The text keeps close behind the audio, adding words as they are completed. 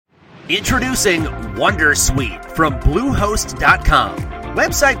Introducing Wondersuite from Bluehost.com.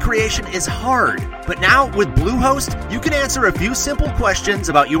 Website creation is hard, but now with Bluehost, you can answer a few simple questions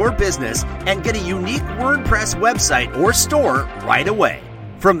about your business and get a unique WordPress website or store right away.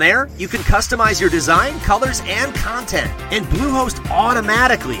 From there, you can customize your design, colors, and content. And Bluehost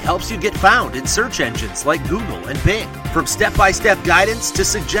automatically helps you get found in search engines like Google and Bing. From step-by-step guidance to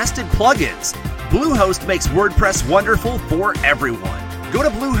suggested plugins, Bluehost makes WordPress wonderful for everyone. Go to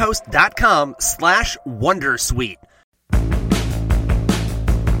bluehost.com/wondersuite.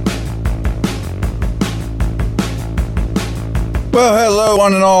 Well, hello,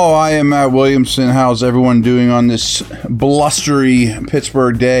 one and all. I am Matt Williamson. How's everyone doing on this blustery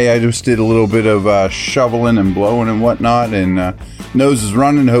Pittsburgh day? I just did a little bit of shoveling and blowing and whatnot, and nose is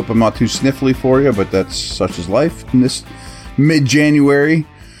running. Hope I'm not too sniffly for you, but that's such is life in this mid-January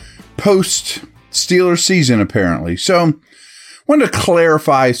post-Steelers season, apparently. So, I wanted to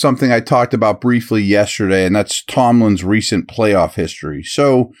clarify something I talked about briefly yesterday, and that's Tomlin's recent playoff history.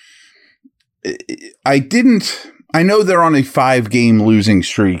 So, I know they're on a 5-game losing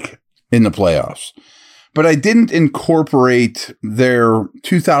streak in the playoffs, but I didn't incorporate their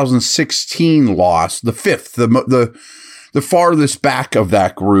 2016 loss, the fifth, the farthest back of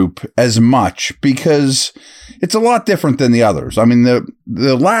that group as much, because it's a lot different than the others. I mean,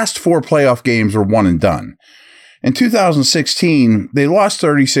 the last 4 playoff games were one and done. In 2016, they lost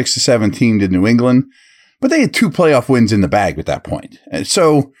 36-17 to New England, but they had 2 playoff wins in the bag at that point. And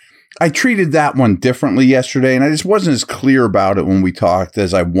so I treated that one differently yesterday, and I just wasn't as clear about it when we talked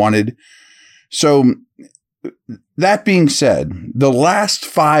as I wanted. So that being said, the last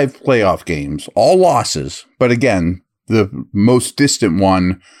 5 playoff games, all losses, but again, the most distant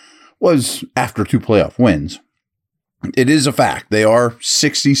one was after 2 playoff wins. It is a fact. They are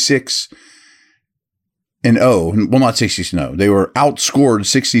 66-0. Well, not 66-0. They were outscored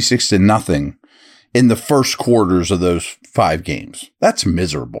 66-0 in the first quarters of those 5 games. That's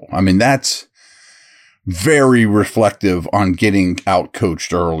miserable. I mean, that's very reflective on getting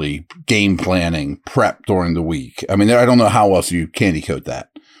outcoached early, game planning, prep during the week. I mean, I don't know how else you candy coat that.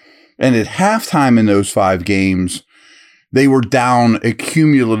 And at halftime in those 5 games, they were down a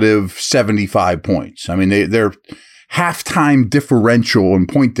cumulative 75 points. I mean, their halftime differential and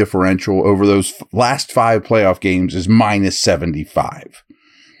point differential over those last 5 playoff games is minus 75.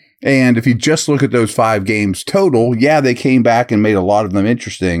 And if you just look at those 5 games total, yeah, they came back and made a lot of them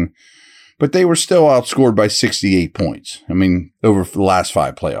interesting, but they were still outscored by 68 points. I mean, over the last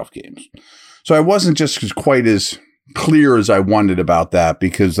 5 playoff games. So I wasn't just quite as clear as I wanted about that,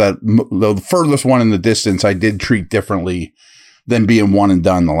 because the furthest one in the distance I did treat differently than being one and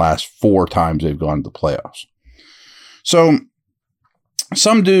done the last 4 times they've gone to the playoffs. So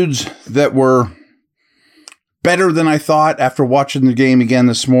some dudes that were better than I thought after watching the game again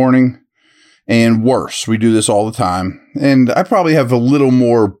this morning, and worse. We do this all the time. And I probably have a little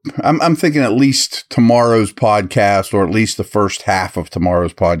more, I'm thinking at least tomorrow's podcast, or at least the first half of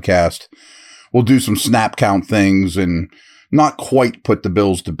tomorrow's podcast, we'll do some snap count things and not quite put the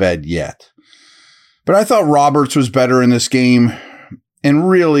Bills to bed yet. But I thought Roberts was better in this game, and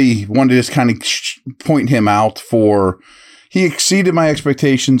really wanted to just kind of point him out for, he exceeded my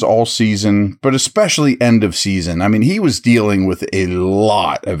expectations all season, but especially end of season. I mean, he was dealing with a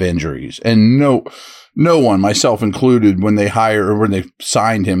lot of injuries, and no one, myself included, when they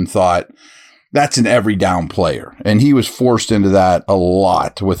signed him, thought that's an every down player. And he was forced into that a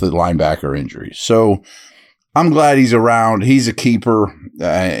lot with the linebacker injuries. So I'm glad he's around. He's a keeper.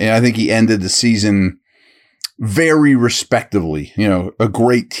 And I think he ended the season very respectably, a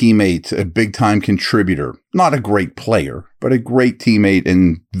great teammate, a big time contributor, not a great player, but a great teammate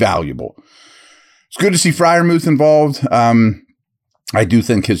and valuable. It's good to see Freiermuth involved. I do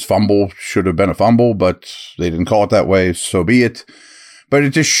think his fumble should have been a fumble, but they didn't call it that way. So be it. But it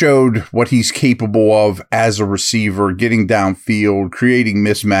just showed what he's capable of as a receiver, getting downfield, creating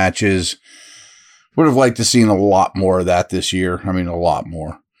mismatches. Would have liked to seen a lot more of that this year. I mean, a lot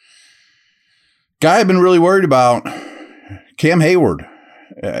more. Guy I've been really worried about, Cam Hayward.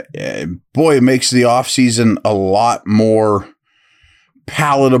 Boy, it makes the offseason a lot more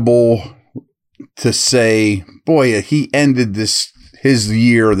palatable to say, boy, he ended his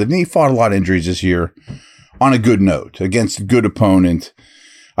year, that he fought a lot of injuries this year, on a good note against a good opponent.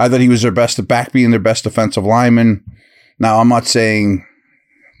 I thought he was their best being their best defensive lineman. Now, I'm not saying,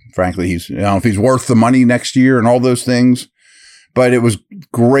 frankly, I don't know if he's worth the money next year and all those things, but it was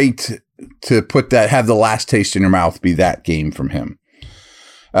great to have the last taste in your mouth be that game from him.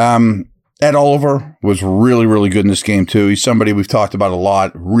 Ed Oliver was really, really good in this game too. He's somebody we've talked about a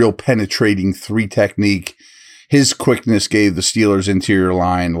lot, real penetrating 3 technique. his quickness gave the Steelers' interior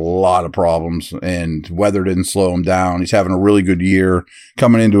line a lot of problems, and weather didn't slow him down. He's having a really good year.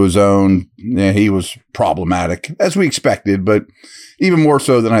 Coming into his own, he was problematic, as we expected, but even more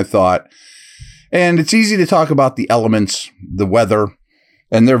so than I thought. And it's easy to talk about the elements, the weather,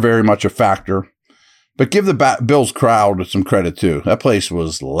 and they're very much a factor. But give the Bills crowd some credit, too. That place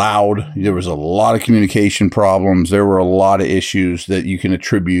was loud. There was a lot of communication problems. There were a lot of issues that you can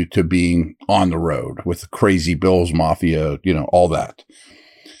attribute to being on the road with the crazy Bills Mafia, all that.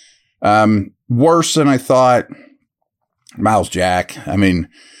 Worse than I thought, Miles Jack. I mean,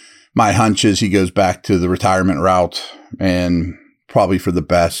 my hunch is he goes back to the retirement route, and probably for the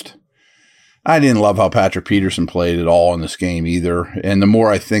best. I didn't love how Patrick Peterson played at all in this game either. And the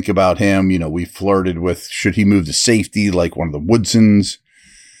more I think about him, we flirted with, should he move to safety like one of the Woodsons?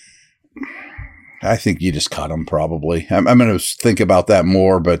 I think you just cut him probably. I'm going to think about that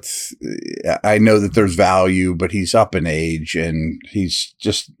more, but I know that there's value, but he's up in age and he's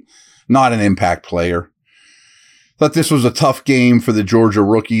just not an impact player. Thought this was a tough game for the Georgia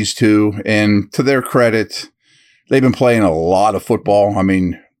rookies too. And to their credit, they've been playing a lot of football. I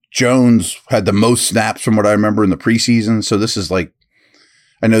mean, Jones had the most snaps from what I remember in the preseason. So this is like,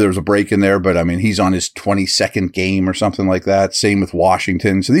 I know there was a break in there, but I mean, he's on his 22nd game or something like that. Same with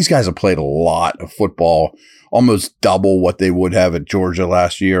Washington. So these guys have played a lot of football, almost double what they would have at Georgia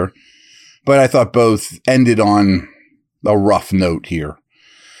last year. But I thought both ended on a rough note here.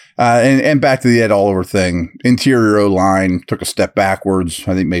 And back to the Ed Oliver thing, interior O-line took a step backwards.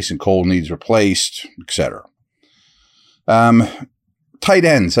 I think Mason Cole needs replaced, etc. Tight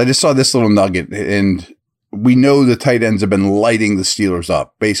ends. I just saw this little nugget, and we know the tight ends have been lighting the Steelers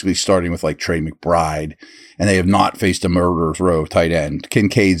up, basically starting with like Trey McBride, and they have not faced a murderer's row of tight end.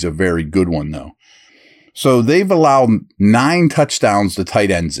 Kincaid's a very good one, though. So they've allowed 9 touchdowns to tight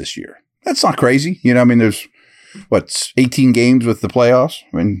ends this year. That's not crazy. There's 18 games with the playoffs.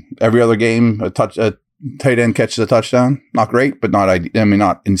 I mean, every other game, a tight end catches a touchdown. Not great, but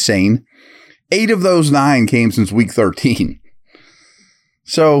not insane. 8 of those 9 came since week 13.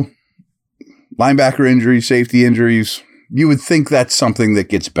 So, linebacker injuries, safety injuries, you would think that's something that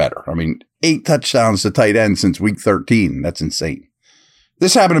gets better. I mean, 8 touchdowns to tight end since week 13. That's insane.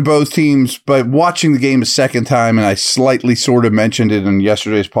 This happened to both teams, but watching the game a second time, and I slightly sort of mentioned it in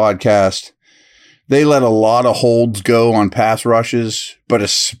yesterday's podcast, they let a lot of holds go on pass rushes, but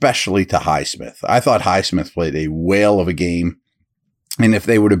especially to Highsmith. I thought Highsmith played a whale of a game, and if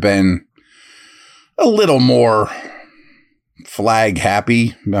they would have been a little more flag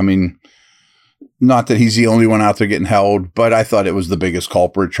happy. I mean, not that he's the only one out there getting held, but I thought it was the biggest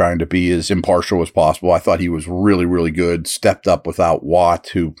culprit, trying to be as impartial as possible. I thought he was really, really good. Stepped up without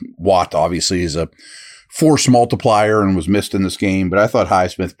Watt, Watt obviously is a force multiplier and was missed in this game, but I thought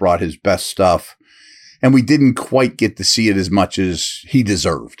Highsmith brought his best stuff, and we didn't quite get to see it as much as he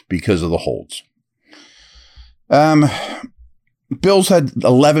deserved because of the holds. Bills had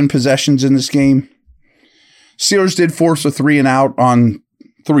 11 possessions in this game. Steelers did force a 3 and out on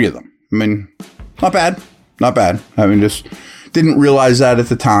 3 of them. I mean, not bad. Not bad. I mean, just didn't realize that at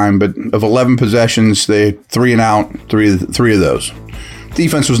the time, but of 11 possessions, they 3 and out, three of those.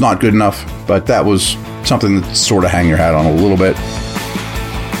 Defense was not good enough, but that was something that sort of hang your hat on a little bit.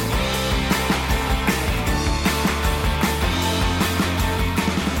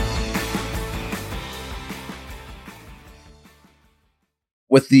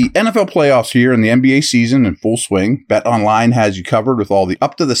 With the NFL playoffs here and the NBA season in full swing, BetOnline has you covered with all the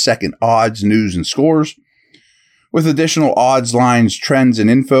up-to-the-second odds, news, and scores. With additional odds, lines, trends, and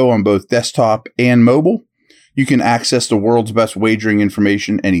info on both desktop and mobile, you can access the world's best wagering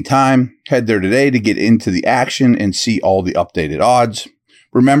information anytime. Head there today to get into the action and see all the updated odds.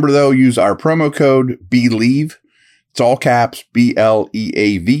 Remember, though, use our promo code BELIEVE, it's all caps,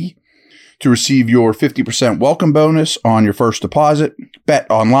 BLEAV, to receive your 50% welcome bonus on your first deposit. Bet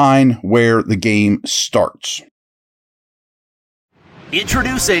online, where the game starts.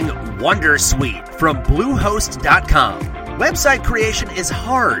 Introducing Wondersuite from Bluehost.com. Website creation is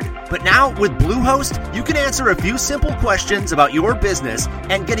hard, but now with Bluehost, you can answer a few simple questions about your business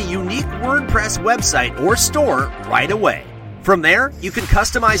and get a unique WordPress website or store right away. From there, you can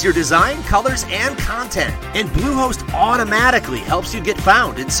customize your design, colors, and content. And Bluehost automatically helps you get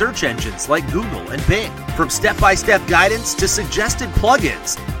found in search engines like Google and Bing. From step-by-step guidance to suggested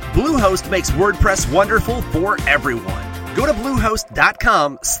plugins, Bluehost makes WordPress wonderful for everyone. Go to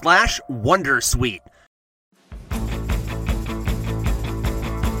bluehost.com/wondersuite.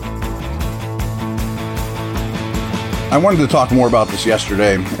 I wanted to talk more about this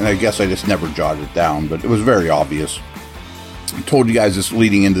yesterday, and I guess I just never jotted it down, but it was very obvious. I told you guys this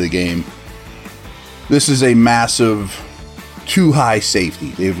leading into the game. This is a massive two high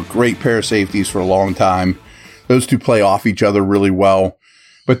safety. They have a great pair of safeties for a long time. Those two play off each other really well,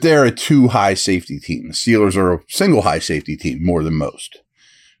 but they're a two high safety team. The Steelers are a single high safety team more than most.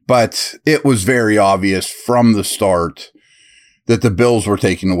 But it was very obvious from the start that the Bills were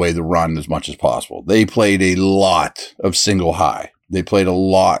taking away the run as much as possible. They played a lot of single high. They played a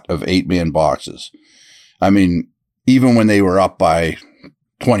lot of 8-man boxes. I mean, even when they were up by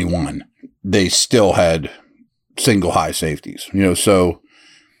 21, they still had single high safeties, so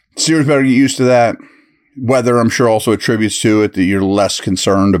Steelers better get used to that. Weather, I'm sure, also attributes to it that you're less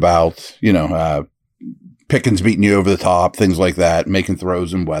concerned about, Pickens beating you over the top, things like that, making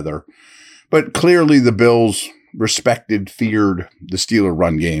throws in weather. But clearly the Bills respected, feared the Steeler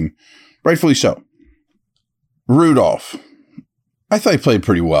run game, rightfully so. Rudolph, I thought he played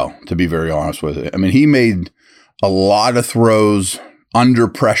pretty well, to be very honest with it. I mean, he made a lot of throws under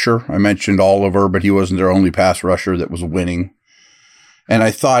pressure. I mentioned Oliver, but he wasn't their only pass rusher that was winning. And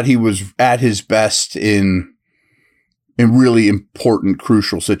I thought he was at his best in really important,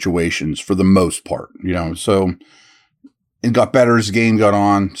 crucial situations for the most part, So it got better as the game got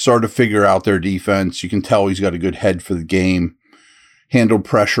on, started to figure out their defense. You can tell he's got a good head for the game, handled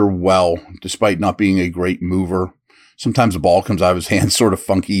pressure well, despite not being a great mover. Sometimes the ball comes out of his hands sort of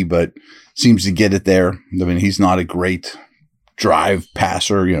funky, but seems to get it there. I mean, he's not a great drive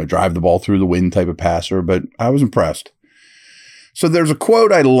passer, drive the ball through the wind type of passer, but I was impressed. So there's a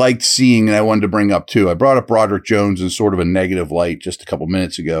quote I liked seeing and I wanted to bring up too. I brought up Broderick Jones in sort of a negative light just a couple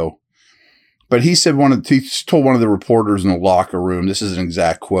minutes ago, but he said he told one of the reporters in the locker room, this is an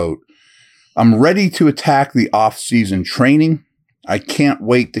exact quote, "I'm ready to attack the off-season training. I can't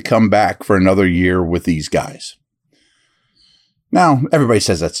wait to come back for another year with these guys." Now, everybody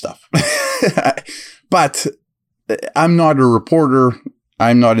says that stuff, but I'm not a reporter.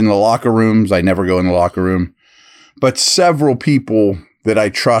 I'm not in the locker rooms. I never go in the locker room. But several people that I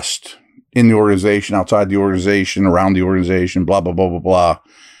trust in the organization, outside the organization, around the organization, blah, blah, blah, blah, blah,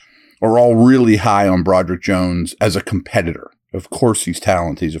 are all really high on Broderick Jones as a competitor. Of course, he's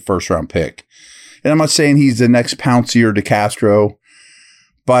talented. He's a first-round pick. And I'm not saying he's the next Pouncier to Castro,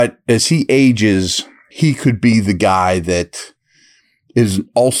 but as he ages, he could be the guy that is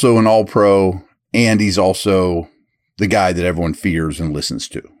also an all-pro, and he's also the guy that everyone fears and listens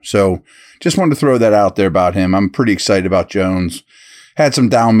to. So just wanted to throw that out there about him. I'm pretty excited about Jones. Had some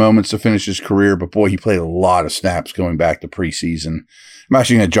down moments to finish his career, but boy, he played a lot of snaps going back to preseason. I'm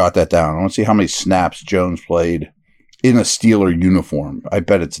actually going to jot that down. I want to see how many snaps Jones played in a Steeler uniform. I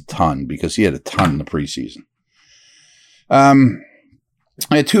bet it's a ton because he had a ton in the preseason. I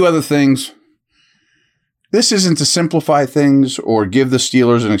had two other things. This isn't to simplify things or give the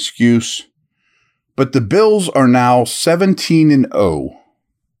Steelers an excuse, but the Bills are now 17-0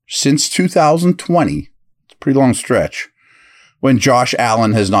 since 2020. It's a pretty long stretch when Josh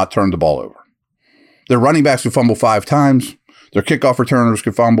Allen has not turned the ball over. Their running backs could fumble 5 times. Their kickoff returners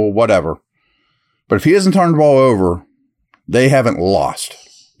could fumble, whatever. But if he hasn't turned the ball over, they haven't lost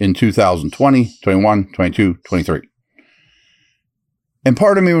in 2020, 21, 22, 23. And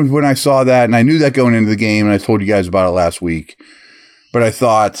part of me, when I saw that, and I knew that going into the game, and I told you guys about it last week, but I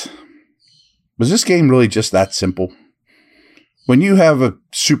thought, was this game really just that simple? When you have a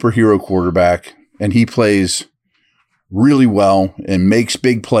superhero quarterback and he plays really well and makes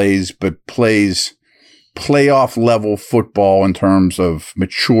big plays, but plays playoff level football in terms of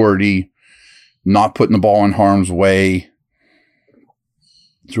maturity, not putting the ball in harm's way,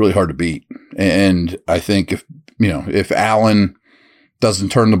 it's really hard to beat. And I think if Allen doesn't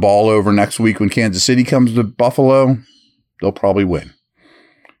turn the ball over next week when Kansas City comes to Buffalo, they'll probably win.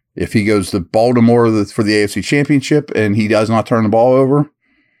 If he goes to Baltimore for the AFC Championship and he does not turn the ball over,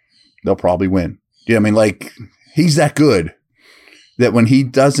 they'll probably win. He's that good that when he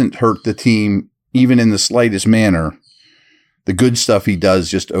doesn't hurt the team, even in the slightest manner, the good stuff he does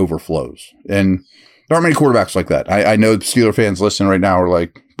just overflows. And there aren't many quarterbacks like that. I know Steeler fans listening right now are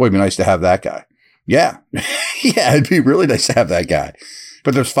like, boy, it'd be nice to have that guy. Yeah. Yeah, it'd be really nice to have that guy.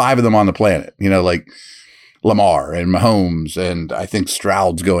 But there's 5 of them on the planet, like Lamar and Mahomes, and I think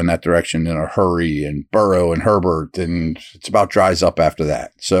Stroud's going that direction in a hurry, and Burrow and Herbert, and it's about dries up after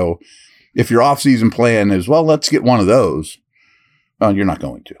that. So if your offseason plan is, well, let's get one of those, you're not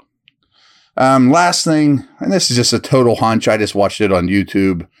going to. Last thing, and this is just a total hunch. I just watched it on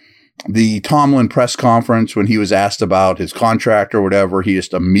YouTube. The Tomlin press conference, when he was asked about his contract or whatever, he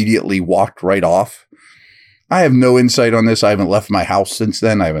just immediately walked right off. I have no insight on this. I haven't left my house since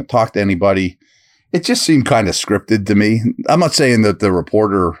then. I haven't talked to anybody. It just seemed kind of scripted to me. I'm not saying that the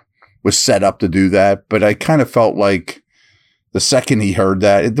reporter was set up to do that, but I kind of felt like The second he heard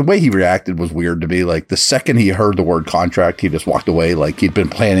that, the way he reacted was weird to me. Like the second he heard the word contract, he just walked away like he'd been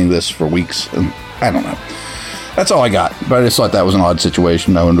planning this for weeks. And I don't know. That's all I got. But I just thought that was an odd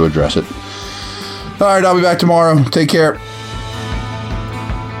situation. I wanted to address it. All right, I'll be back tomorrow. Take care.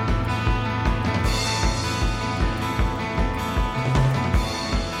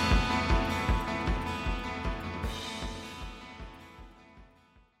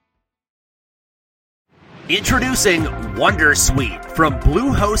 Introducing Wondersuite from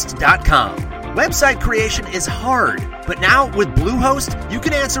Bluehost.com. Website creation is hard, but now with Bluehost, you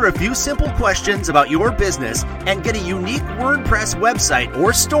can answer a few simple questions about your business and get a unique WordPress website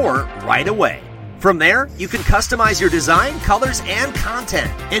or store right away. From there, you can customize your design, colors, and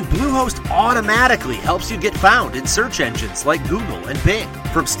content. And Bluehost automatically helps you get found in search engines like Google and Bing.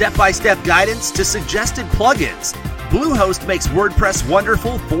 From step-by-step guidance to suggested plugins, Bluehost makes WordPress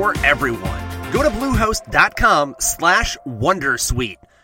wonderful for everyone. Go to Bluehost.com/Wondersuite